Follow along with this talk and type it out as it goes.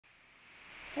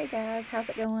Hey guys, how's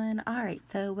it going? Alright,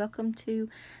 so welcome to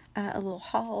a little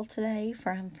haul today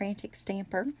from Frantic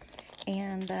Stamper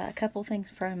and a couple things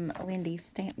from Lindy's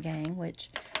Stamp Gang, which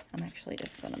I'm actually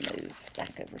just going to move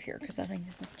back over here because I think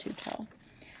this is too tall.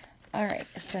 Alright,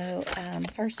 so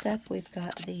first up we've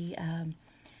got the,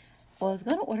 well, I was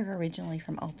going to order originally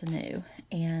from Altenew,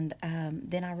 and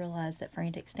then I realized that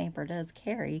Frantic Stamper does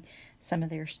carry some of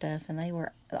their stuff, and the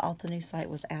Altenew site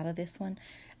was out of this one.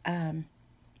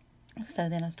 So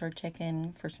then I started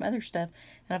checking for some other stuff,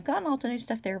 and I've gotten all the new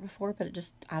stuff there before, but it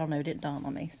just, I don't know, it didn't dawn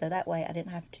on me. So that way I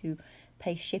didn't have to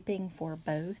pay shipping for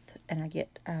both, and I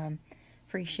get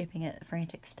free shipping at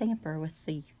Frantic Stamper with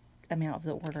the amount of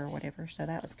the order or whatever, so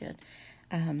that was good.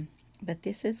 But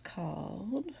this is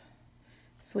called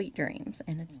Sweet Dreams,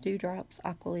 and it's Dewdrops,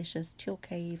 Aqualicious, Teal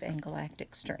Cave, and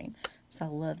Galactic Stream. So I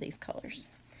love these colors.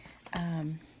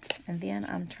 And then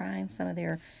I'm trying some of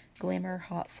their Glimmer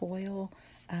Hot Foil.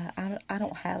 I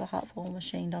don't have a hot foil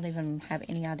machine, don't even have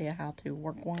any idea how to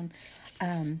work one.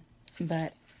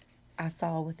 But I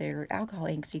saw with their alcohol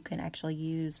inks, you can actually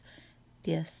use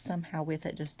this somehow with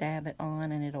it. Just dab it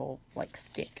on and it'll like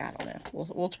stick. I don't know.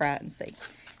 We'll try it and see.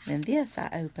 And then this I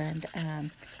opened.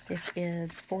 This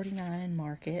is $49 in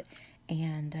Market,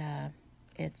 and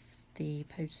it's the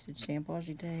postage stamp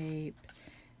washi tape.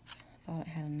 I thought it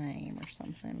had a name or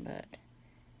something, but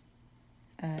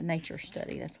Nature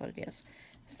Study, that's what it is.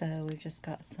 So we've just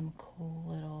got some cool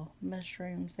little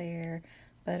mushrooms there,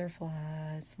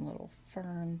 butterflies, some little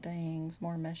fern things,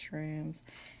 more mushrooms,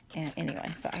 and anyway,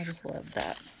 so I just love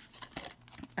that.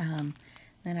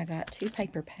 Then I got 2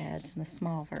 paper pads in the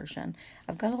small version.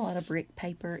 I've got a lot of brick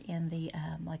paper in the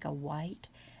like a white,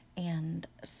 and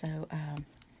so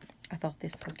I thought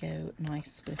this would go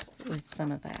nice with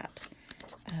some of that.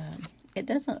 It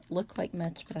doesn't look like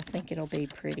much, but I think it'll be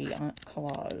pretty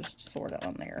collaged sort of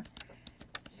on there.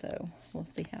 So we'll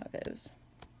see how it goes.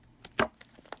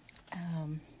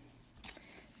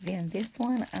 Then this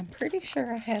one, I'm pretty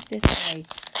sure I have this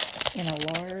in a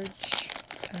large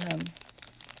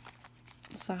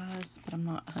size, but I'm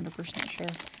not 100% sure.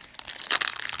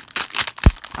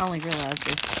 I only realized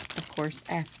this, of course,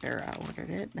 after I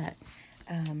ordered it, but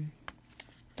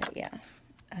yeah.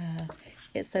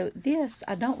 So this,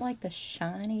 I don't like the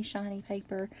shiny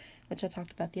paper, which I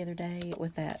talked about the other day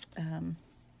with that, I don't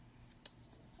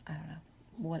know,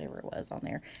 whatever it was on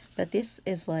there. But this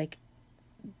is like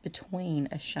between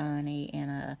a shiny and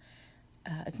a,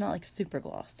 it's not like super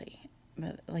glossy,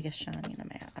 but like a shiny and a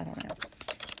matte. I don't know.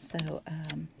 So,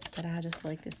 but I just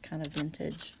like this kind of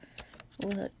vintage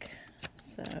look.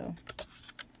 So,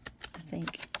 I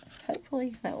think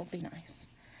hopefully that will be nice.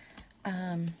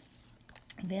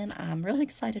 Then I'm really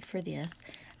excited for this.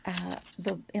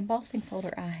 The embossing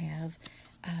folder I have,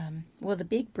 well, the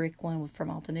big brick one from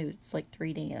Altenew, it's like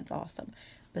 3D and it's awesome.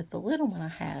 But the little one I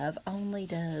have only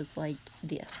does like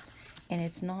this, and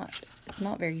it's not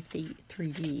very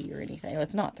 3D or anything. Well,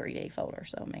 it's not 3D folder,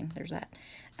 so I mean, there's that.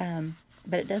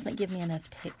 But it doesn't give me enough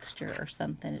texture or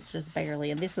something. It's just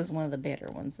barely, and this is one of the better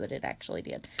ones that it actually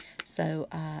did. So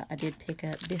I did pick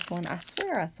up this one. I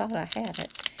swear I thought I had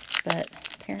it, but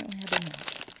apparently I did not.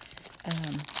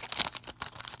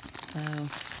 So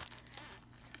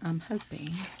I'm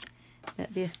hoping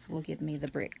that this will give me the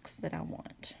bricks that I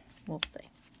want. We'll see.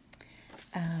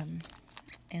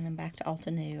 And then back to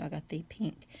Altenew, I got the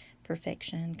Pink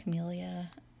Perfection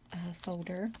Camellia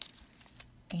folder.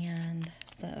 And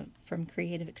so from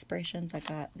Creative Expressions, I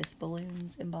got this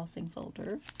Balloons embossing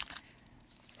folder.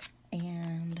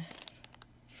 And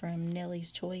from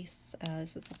Nellie's Choice,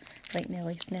 this is like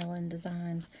Nellie Snellen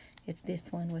Designs. It's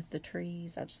this one with the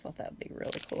trees. I just thought that would be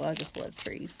really cool. I just love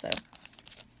trees, so.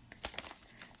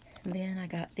 Then I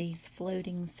got these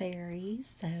floating fairies.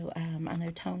 So I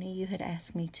know Tony, you had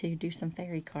asked me to do some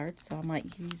fairy cards, so I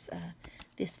might use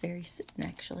this very soon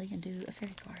actually and do a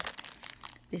fairy card.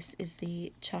 This is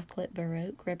the Chocolate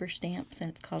Baroque rubber stamps,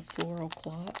 and it's called Floral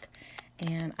Clock.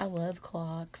 And I love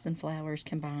clocks and flowers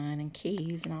combined and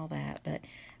keys and all that, but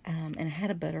and I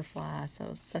had a butterfly, so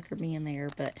it suckered me in there.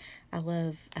 But I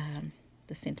love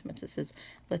the sentiments. It says,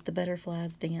 "Let the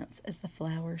butterflies dance as the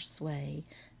flowers sway.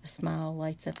 A smile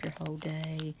lights up your whole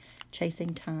day.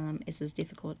 Chasing time is as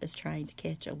difficult as trying to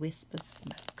catch a wisp of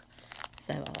smoke."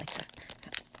 So I like that.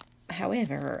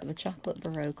 However, the Chocolate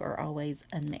Baroque are always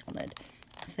unmounted.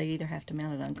 So you either have to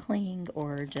mount it on cling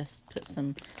or just put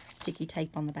some sticky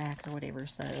tape on the back or whatever.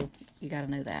 So you got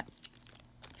to know that.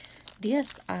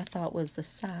 This I thought was the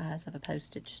size of a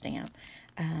postage stamp.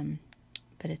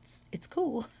 but it's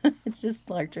cool. It's just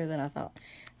larger than I thought.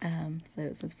 So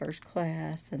it says first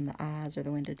class, and the eyes are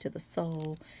the window to the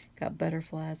soul. Got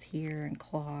butterflies here, and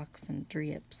clocks, and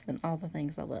drips, and all the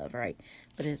things I love, right?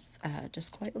 But it's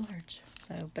just quite large.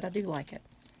 So, but I do like it.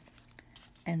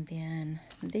 And then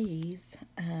these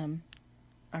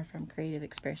are from Creative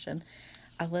Expression.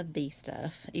 I love bee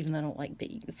stuff, even though I don't like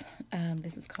bees.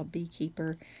 This is called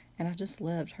Beekeeper, and I just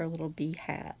loved her little bee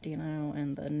hat, you know,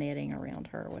 and the netting around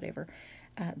her or whatever.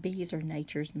 Bees are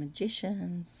nature's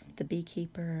magicians, the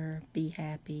beekeeper, Be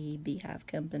Happy, Beehive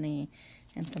Company,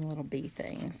 and some little bee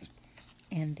things.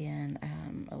 And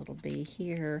then a little bee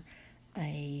here,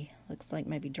 looks like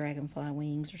maybe dragonfly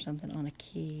wings or something on a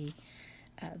key.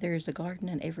 There is a garden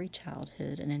in every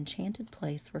childhood, an enchanted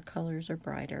place where colors are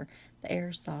brighter, the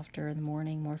air softer, the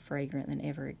morning more fragrant than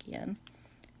ever again.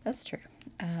 That's true.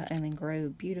 And then grow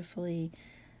beautifully,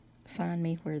 find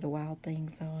me where the wild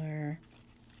things are.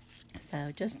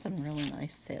 So just some really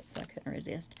nice sets that I couldn't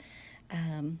resist.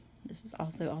 This is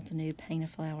also Alta New Paint a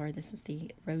Flower. This is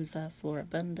the Rosa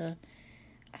Floribunda.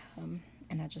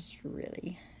 And I just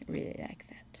really, really like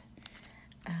that.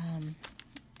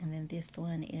 And then this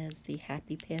one is the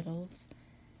Happy Petals.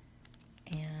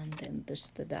 And then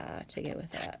just the die to go with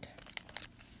that.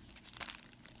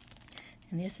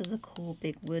 And this is a cool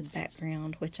big wood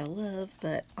background, which I love,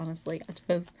 but honestly, I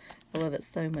love it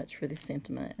so much for this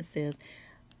sentiment. It says,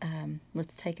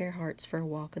 let's take our hearts for a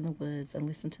walk in the woods and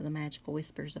listen to the magical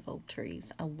whispers of old trees.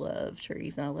 I love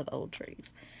trees, and I love old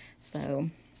trees. So,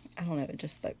 I don't know, it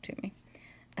just spoke to me.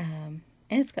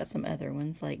 And it's got some other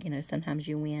ones, like, you know, sometimes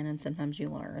you win and sometimes you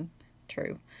learn.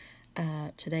 True.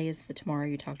 Today is the tomorrow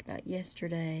you talked about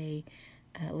yesterday.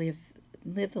 Live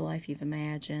the life you've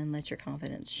imagined. Let your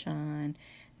confidence shine.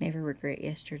 Never regret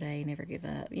yesterday. Never give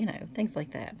up. You know, things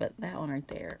like that. But that one right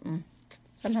there.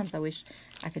 Sometimes I wish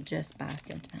I could just buy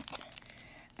sentiments.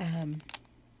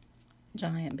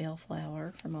 Giant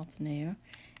Bellflower from Alta New.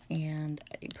 And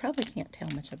you probably can't tell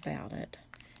much about it.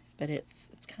 But it's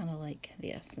kind of like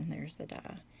this, and there's the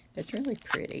die. But it's really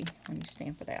pretty when you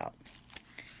stamp it out.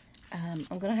 I'm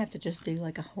going to have to just do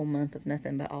like a whole month of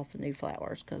nothing but Alta New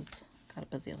flowers, because I've got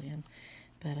a bazillion.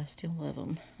 But I still love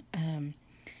them.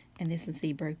 And this is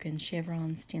the Broken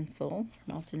Chevron Stencil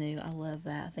from Alta New. I love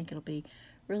that. I think it'll be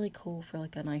really cool for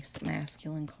like a nice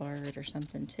masculine card or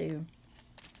something too.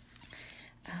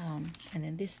 And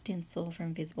then this stencil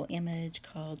from Visible Image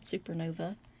called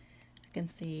Supernova. I can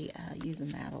see using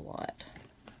that a lot.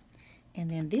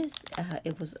 And then this,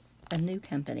 it was a new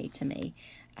company to me.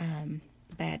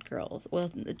 Bad Girls. Well,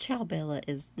 the Ciao Bella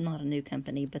is not a new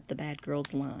company, but the Bad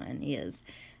Girls line is,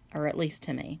 or at least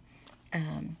to me.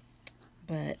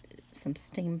 But some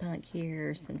steampunk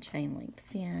here, some chain link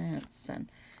fence, and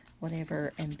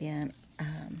whatever. And then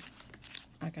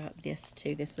I got this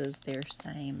too. This is their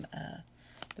same,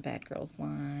 the Bad Girls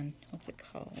line. What's it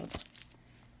called?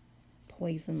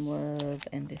 Poison Love,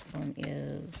 and this one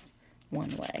is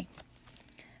One Way.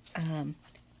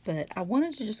 But I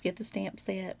wanted to just get the stamp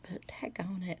set, but heck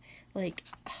on it, like,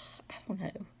 I don't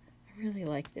know, I really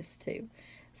like this too.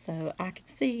 So I could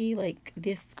see like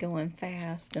this going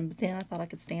fast, but then I thought I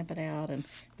could stamp it out,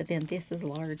 but then this is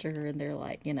larger, and they're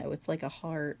like, you know, it's like a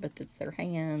heart, but it's their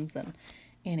hands, and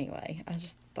anyway, I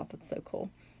just thought that's so cool.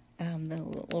 The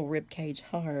little ribcage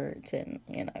heart, and,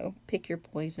 you know, pick your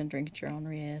poison, drink at your own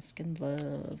risk, and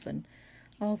love, and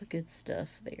all the good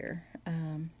stuff there.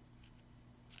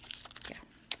 Yeah.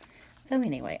 So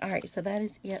anyway, alright, so that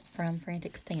is it from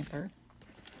Frantic Stamper.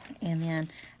 And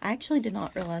then, I actually did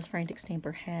not realize Frantic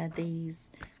Stamper had these,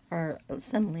 or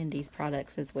some Lindy's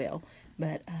products as well,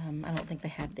 but I don't think they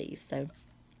had these. So,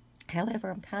 however,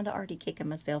 I'm kind of already kicking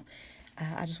myself.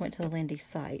 I just went to the Lindy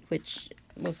site, which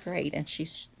was great, and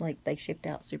she's like, they shipped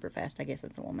out super fast. I guess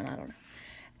it's a woman, I don't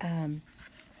know.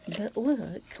 But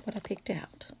look what I picked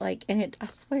out. Like, and I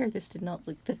swear this did not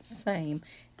look the same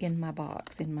in my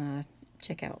box, in my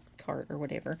checkout cart or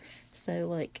whatever. So,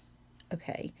 like,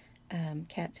 okay,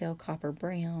 Cattail Copper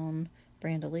Brown,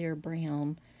 Bandolier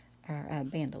Brown, or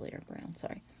Bandolier Brown,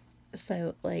 sorry.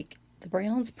 So, like, the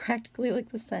browns practically look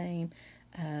the same.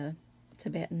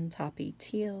 Tibetan Toppy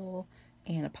Teal,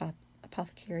 and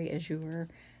Apothecary Azure.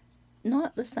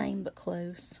 Not the same, but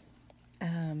close.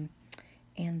 And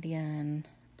then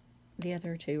the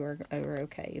other two are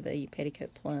okay. The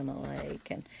Petticoat Plum I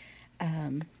like,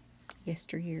 and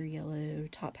Yesteryear Yellow,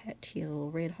 Top Hat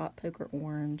Teal, Red Hot Poker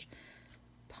Orange,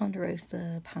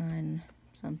 Ponderosa Pine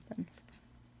something.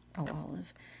 Oh,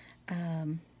 olive.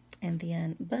 And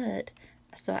then,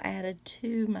 so I added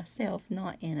two myself,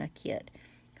 not in a kit.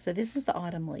 So this is the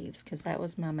Autumn Leaves, because that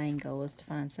was my main goal, was to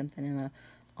find something in a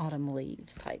autumn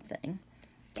leaves type thing.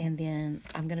 And then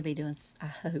I'm going to be doing, I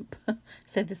hope,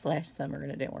 said this last summer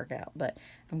and it didn't work out, but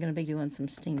I'm going to be doing some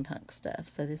steampunk stuff.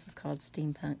 So this is called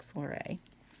Steampunk Soiree.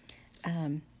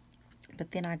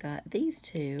 But then I got these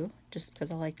two just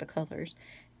because I like the colors.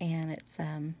 And it's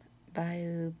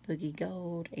Bio Boogie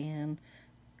Gold and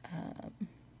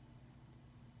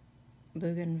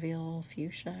Bougainville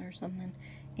Fuchsia or something.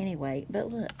 Anyway,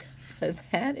 but look. So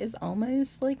that is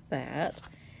almost like that.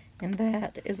 And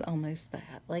that is almost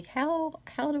that. Like, how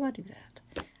do I do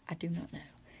that? I do not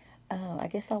know. I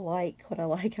guess I like what I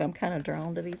like, and I'm kind of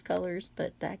drawn to these colors,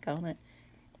 but daggone it.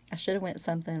 I should have went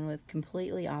something with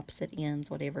completely opposite ends,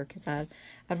 whatever, because I'd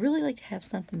really like to have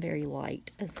something very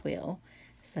light as well.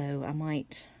 So I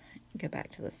might go back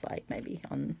to the site maybe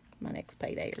on my next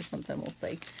payday or something. We'll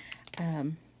see.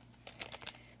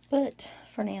 But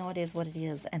for now, it is what it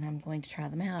is, and I'm going to try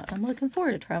them out. I'm looking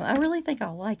forward to trying them. I really think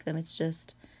I'll like them. It's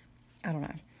just, I don't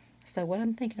know. So what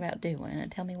I'm thinking about doing, and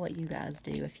tell me what you guys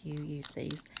do if you use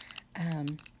these.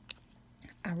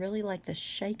 I really like the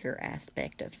shaker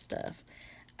aspect of stuff.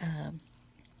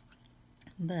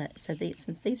 But so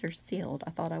since these are sealed, I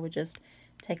thought I would just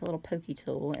take a little pokey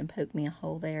tool and poke me a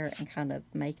hole there and kind of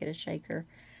make it a shaker.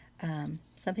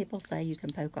 Some people say you can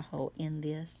poke a hole in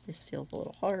this. This feels a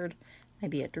little hard.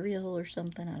 Maybe a drill or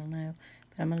something, I don't know.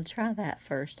 But I'm going to try that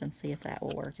first and see if that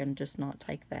will work and just not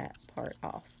take that part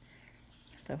off.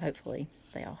 So hopefully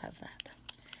they all have that.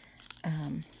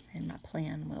 And my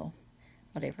plan will,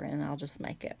 whatever, and I'll just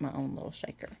make it my own little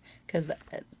shaker. Because,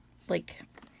 like,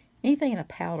 anything in a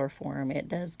powder form, it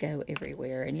does go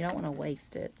everywhere, and you don't want to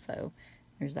waste it, so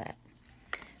there's that.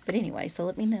 But anyway, so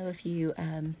let me know if you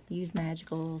use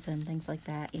magicals and things like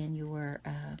that in your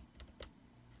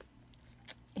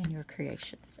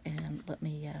creations, and let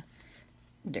me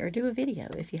or do a video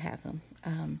if you have them.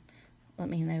 Let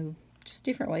me know just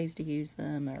different ways to use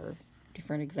them or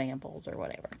different examples or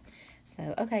whatever.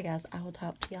 So, okay guys, I will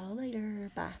talk to y'all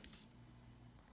later. Bye.